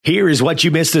Here is what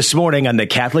you missed this morning on the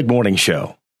Catholic Morning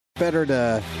Show. Better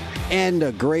to end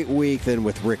a great week than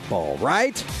with Rick Ball,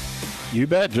 right? You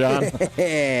bet, John.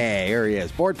 Hey, here he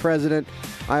is, board president,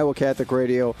 Iowa Catholic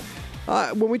Radio.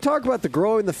 When we talk about the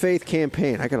Growing the Faith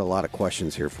campaign, I got a lot of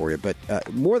questions here for you, but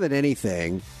more than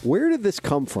anything, where did this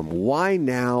come from? Why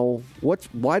now?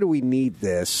 Why do we need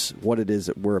this? What it is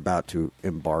that we're about to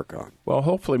embark on? Well,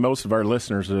 hopefully most of our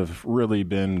listeners have really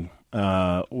been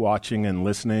watching and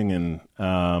listening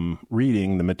and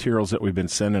reading the materials that we've been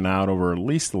sending out over at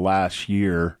least the last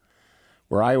year,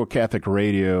 where Iowa Catholic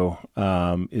Radio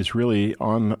is really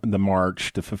on the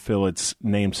march to fulfill its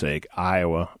namesake,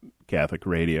 Iowa Catholic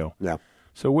Radio. Yeah.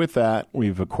 So with that,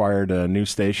 we've acquired a new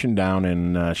station down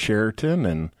in Sheraton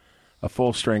and a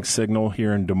full-strength signal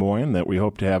here in Des Moines that we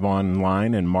hope to have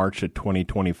online in March of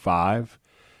 2025.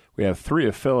 We have 3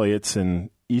 affiliates in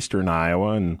eastern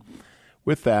Iowa, and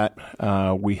with that,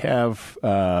 we have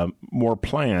more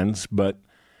plans, but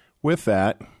with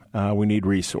that, we need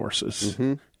resources.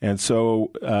 Mm-hmm. And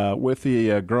so with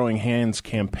the Growing Hands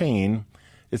campaign,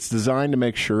 it's designed to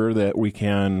make sure that we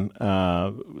can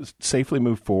safely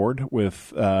move forward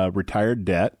with retired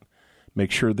debt, make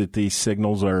sure that these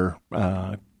signals are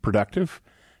productive,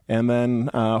 and then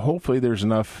hopefully there's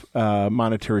enough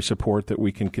monetary support that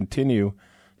we can continue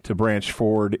to branch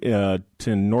forward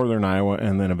to northern Iowa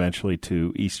and then eventually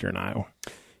to eastern Iowa.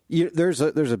 There's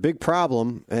a big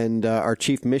problem, and our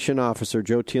chief mission officer,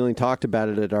 Joe Teeling, talked about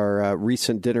it at our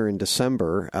recent dinner in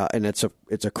December, and it's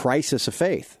a crisis of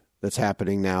faith that's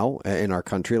happening now in our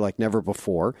country like never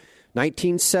before.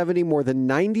 1970, more than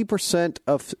 90%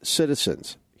 of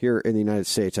citizens here in the United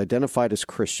States identified as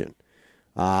Christian.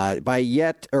 By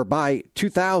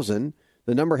 2000,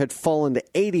 the number had fallen to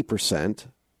 80%.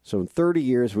 So in 30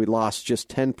 years, we lost just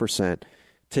 10%.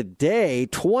 Today,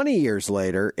 20 years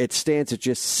later, it stands at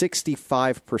just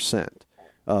 65%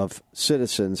 of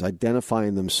citizens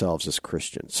identifying themselves as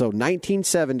Christians. So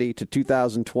 1970 to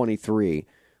 2023,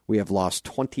 we have lost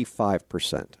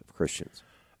 25% of Christians.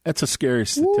 That's a scary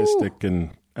statistic,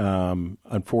 and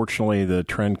unfortunately, the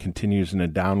trend continues in a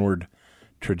downward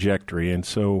trajectory. And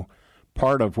so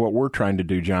part of what we're trying to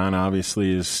do, John,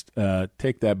 obviously, is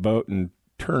take that boat and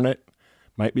turn it.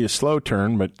 Might be a slow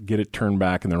turn, but get it turned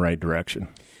back in the right direction.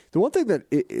 The one thing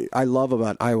that I love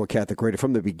about Iowa Catholic Radio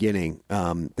from the beginning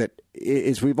that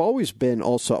is we've always been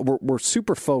also, we're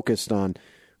super focused on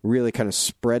really kind of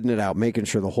spreading it out, making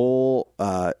sure the whole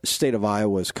state of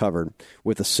Iowa is covered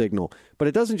with a signal. But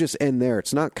it doesn't just end there.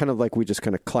 It's not kind of like we just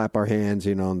kind of clap our hands,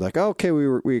 and like, oh, okay,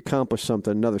 we accomplished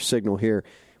something, another signal here.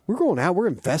 We're going out. We're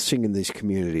investing in these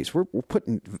communities. We're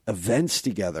putting events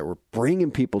together. We're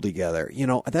bringing people together.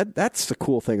 That's the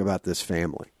cool thing about this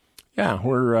family. Yeah,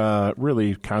 we're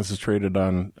really concentrated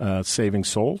on saving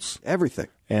souls. Everything.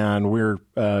 And we're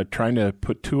trying to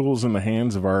put tools in the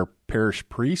hands of our parish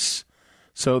priests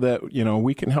so that,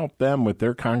 we can help them with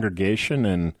their congregation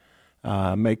and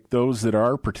make those that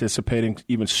are participating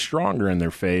even stronger in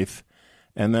their faith.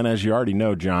 And then, as you already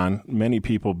know, John, many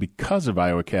people, because of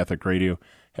Iowa Catholic Radio,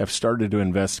 have started to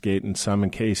investigate, and some in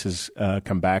cases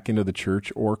come back into the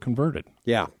church or converted.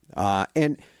 Yeah.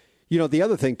 And, the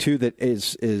other thing, too, that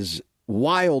is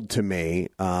wild to me,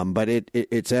 but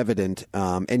it's evident,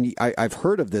 and I've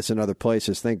heard of this in other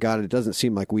places. Thank God it doesn't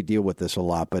seem like we deal with this a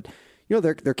lot. But,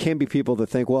 there can be people that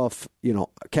think, well, if,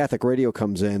 Catholic Radio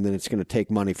comes in, then it's going to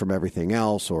take money from everything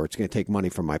else, or it's going to take money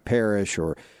from my parish,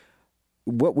 or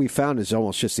what we found is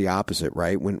almost just the opposite,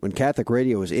 right? When Catholic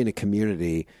Radio is in a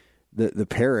community, the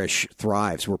parish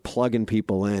thrives. We're plugging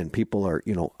people in. People are,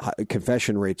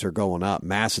 confession rates are going up,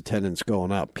 mass attendance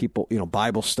going up. People,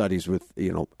 Bible studies with,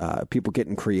 people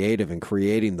getting creative and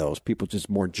creating those. People just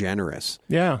more generous.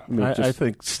 Yeah, I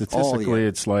think statistically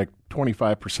it's like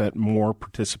 25% more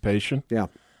participation. Yeah,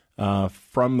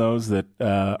 from those that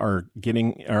are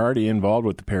already involved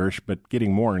with the parish, but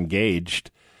getting more engaged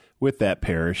with that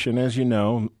parish. And as you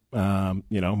know,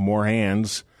 more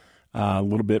hands. A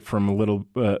little bit from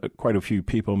quite a few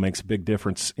people makes a big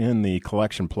difference in the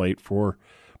collection plate for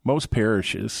most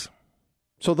parishes.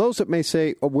 So those that may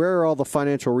say, where are all the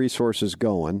financial resources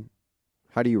going?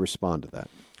 How do you respond to that?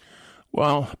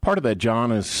 Well, part of that,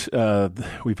 John, is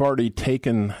we've already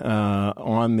taken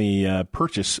on the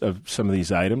purchase of some of these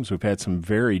items. We've had some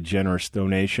very generous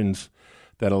donations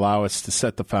that allow us to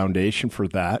set the foundation for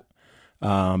that.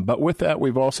 But with that,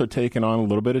 we've also taken on a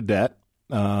little bit of debt.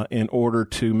 In order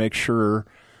to make sure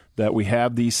that we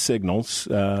have these signals.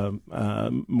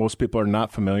 Most people are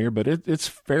not familiar, but it's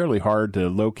fairly hard to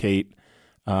locate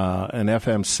an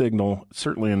FM signal,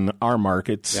 certainly in our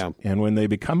markets. Yeah. And when they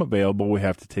become available, we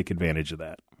have to take advantage of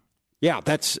that. Yeah,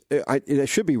 it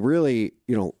should be really,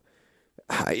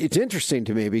 it's interesting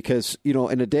to me because,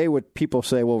 in a day when people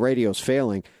say, well, radio's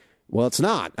failing, well, it's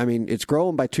not. I mean, it's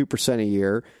growing by 2% a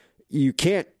year. You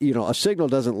can't, a signal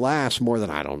doesn't last more than,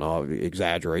 I don't know,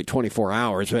 exaggerate, 24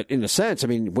 hours. But in a sense, I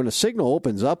mean, when a signal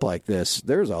opens up like this,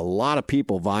 there's a lot of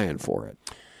people vying for it.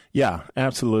 Yeah,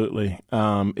 absolutely.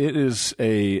 It is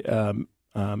a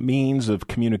means of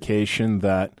communication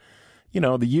that,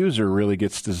 the user really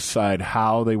gets to decide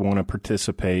how they want to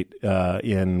participate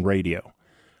in radio.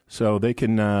 So they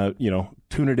can,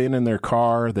 tune it in their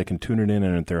car. They can tune it in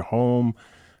at their home,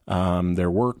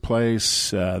 their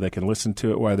workplace. They can listen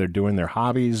to it while they're doing their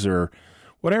hobbies or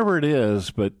whatever it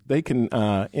is. But they can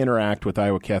interact with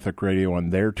Iowa Catholic Radio on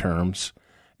their terms.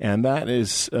 And that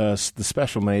is the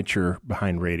special nature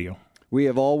behind radio. We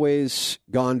have always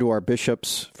gone to our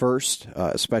bishops first,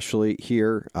 especially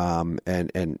here,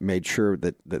 and made sure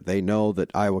that they know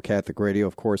that Iowa Catholic Radio,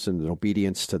 of course, in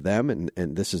obedience to them,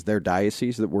 and this is their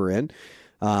diocese that we're in.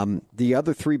 The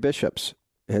other three bishops,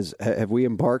 have we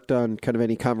embarked on kind of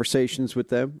any conversations with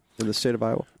them in the state of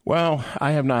Iowa? Well,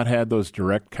 I have not had those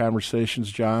direct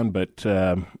conversations, John, but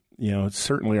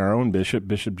certainly our own bishop,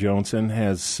 Bishop Johnson,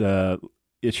 has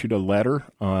issued a letter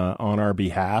on our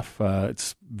behalf.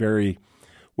 It's very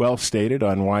well stated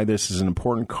on why this is an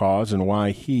important cause and why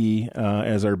he,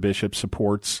 as our bishop,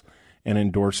 supports and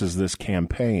endorses this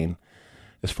campaign.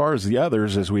 As far as the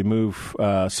others, as we move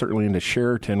certainly into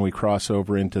Sheraton, we cross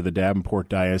over into the Davenport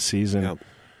Diocese, and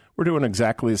we're doing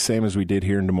exactly the same as we did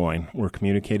here in Des Moines. We're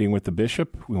communicating with the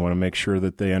bishop. We want to make sure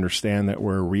that they understand that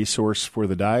we're a resource for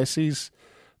the diocese,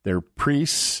 their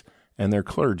priests, and their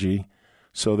clergy,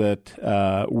 so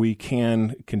that we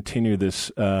can continue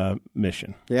this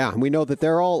mission. Yeah, and we know that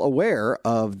they're all aware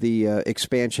of the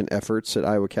expansion efforts that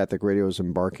Iowa Catholic Radio is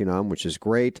embarking on, which is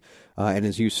great. And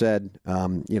as you said,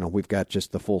 we've got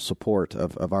just the full support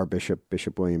of our bishop,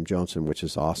 Bishop William Johnson, which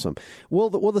is awesome. Will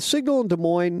the signal in Des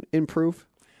Moines improve?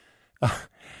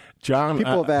 John,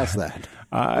 people have asked that.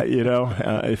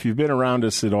 If you've been around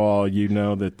us at all, you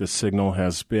know that the signal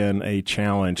has been a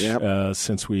challenge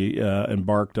since we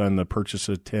embarked on the purchase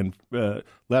of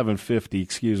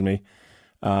 1150,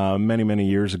 many, many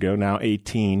years ago, now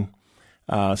 18.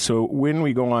 So when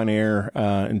we go on air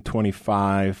in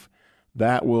 25,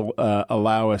 that will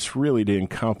allow us really to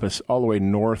encompass all the way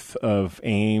north of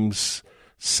Ames,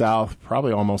 south,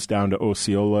 probably almost down to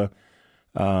Osceola,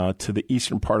 to the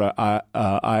eastern part of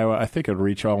Iowa. I think it would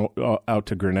reach all out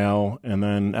to Grinnell, and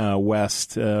then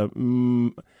west,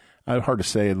 hard to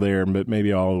say there, but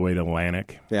maybe all the way to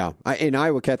Atlantic. Yeah. And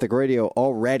Iowa Catholic Radio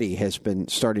already has been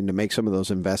starting to make some of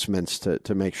those investments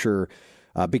to make sure,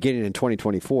 beginning in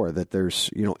 2024, that there's,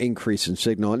 increase in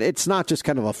signal. And it's not just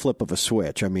kind of a flip of a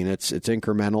switch. I mean, it's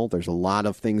incremental. There's a lot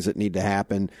of things that need to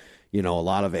happen, a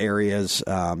lot of areas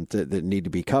that need to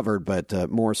be covered,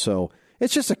 but more so,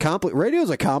 it's just radio is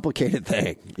a complicated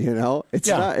thing,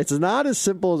 It's not as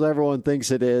simple as everyone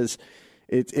thinks it is.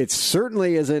 It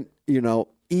certainly isn't,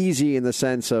 easy in the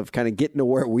sense of kind of getting to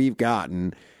where we've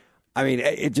gotten. I mean,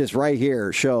 it just right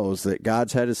here shows that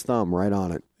God's had his thumb right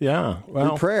on it. Yeah.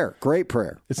 Well, great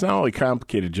prayer. It's not only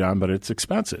complicated, John, but it's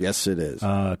expensive. Yes, it is.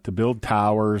 To build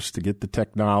towers, to get the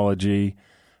technology,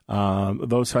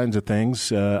 those kinds of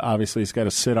things. Obviously, it's got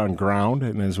to sit on ground.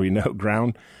 And as we know,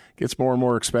 ground gets more and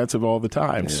more expensive all the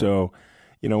time. Yeah. So,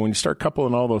 when you start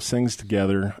coupling all those things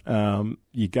together,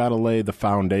 you got to lay the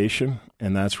foundation,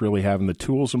 and that's really having the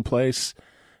tools in place.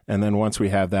 And then once we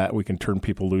have that, we can turn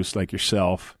people loose like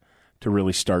yourself to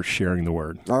really start sharing the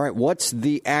word. All right. What's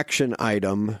the action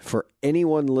item for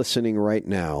anyone listening right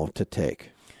now to take?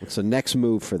 What's the next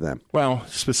move for them? Well,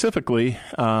 specifically,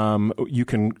 you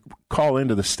can call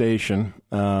into the station.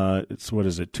 It's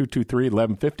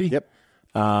 223-1150? Yep.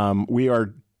 We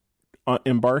are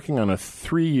embarking on a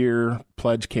 3-year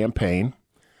pledge campaign.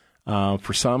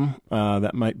 For some,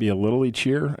 that might be a little each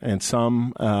year, and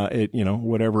some,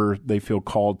 whatever they feel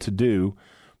called to do.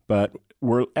 But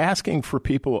we're asking for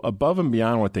people above and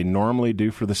beyond what they normally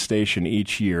do for the station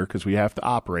each year, because we have to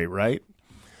operate, right?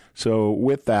 So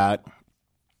with that,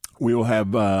 we will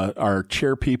have our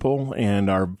chair people and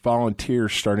our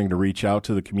volunteers starting to reach out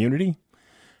to the community.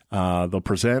 They'll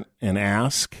present and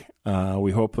ask.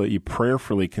 We hope that you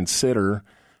prayerfully consider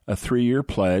a 3-year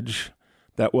pledge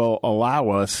that will allow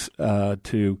us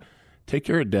to take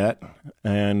care of debt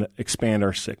and expand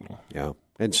our signal. Yeah,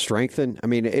 and strengthen. I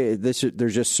mean, there's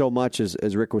just so much,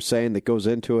 as Rick was saying, that goes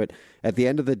into it. At the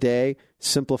end of the day,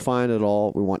 simplifying it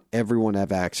all, we want everyone to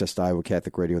have access to Iowa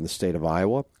Catholic Radio in the state of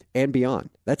Iowa and beyond.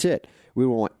 That's it. We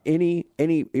don't want any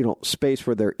space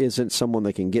where there isn't someone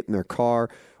that can get in their car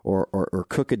or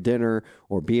cook a dinner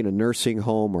or be in a nursing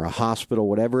home or a hospital,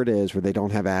 whatever it is, where they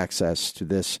don't have access to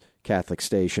this Catholic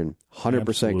station, 100%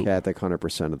 Absolutely. Catholic,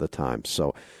 100% of the time.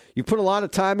 So you put a lot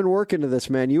of time and work into this,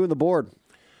 man, you and the board.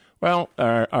 Well,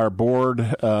 our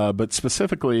board, but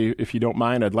specifically, if you don't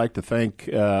mind, I'd like to thank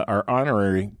our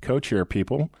honorary co-chair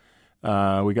people.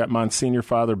 We got Monsignor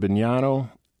Father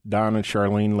Bignano, Don and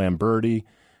Charlene Lamberti,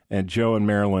 and Joe and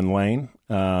Marilyn Lane.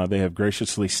 They have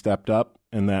graciously stepped up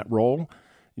in that role.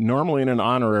 Normally in an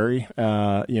honorary,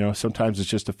 sometimes it's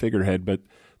just a figurehead, but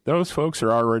those folks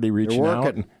are already reaching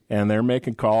out, and they're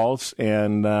making calls,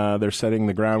 and they're setting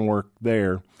the groundwork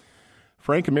there.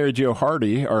 Frank and Mary Jo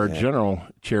Hardy are general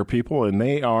chair people, and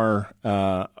they are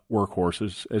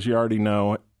workhorses. As you already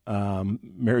know,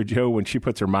 Mary Jo, when she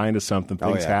puts her mind to something,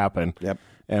 things happen. Yep.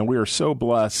 And we are so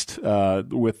blessed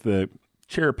with the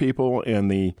chair people and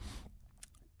the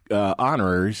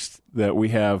honoraries that we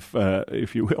have,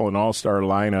 if you will, an all-star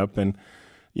lineup. And,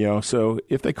 so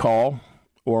if they call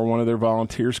or one of their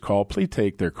volunteers call, please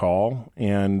take their call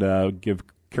and give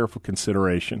careful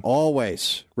consideration.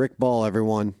 Always. Rick Ball,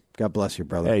 everyone. God bless you,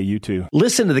 brother. Hey, you too.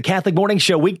 Listen to the Catholic Morning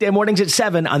Show weekday mornings at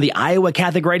 7 on the Iowa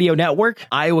Catholic Radio Network,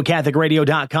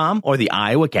 iowacatholicradio.com, or the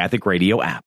Iowa Catholic Radio app.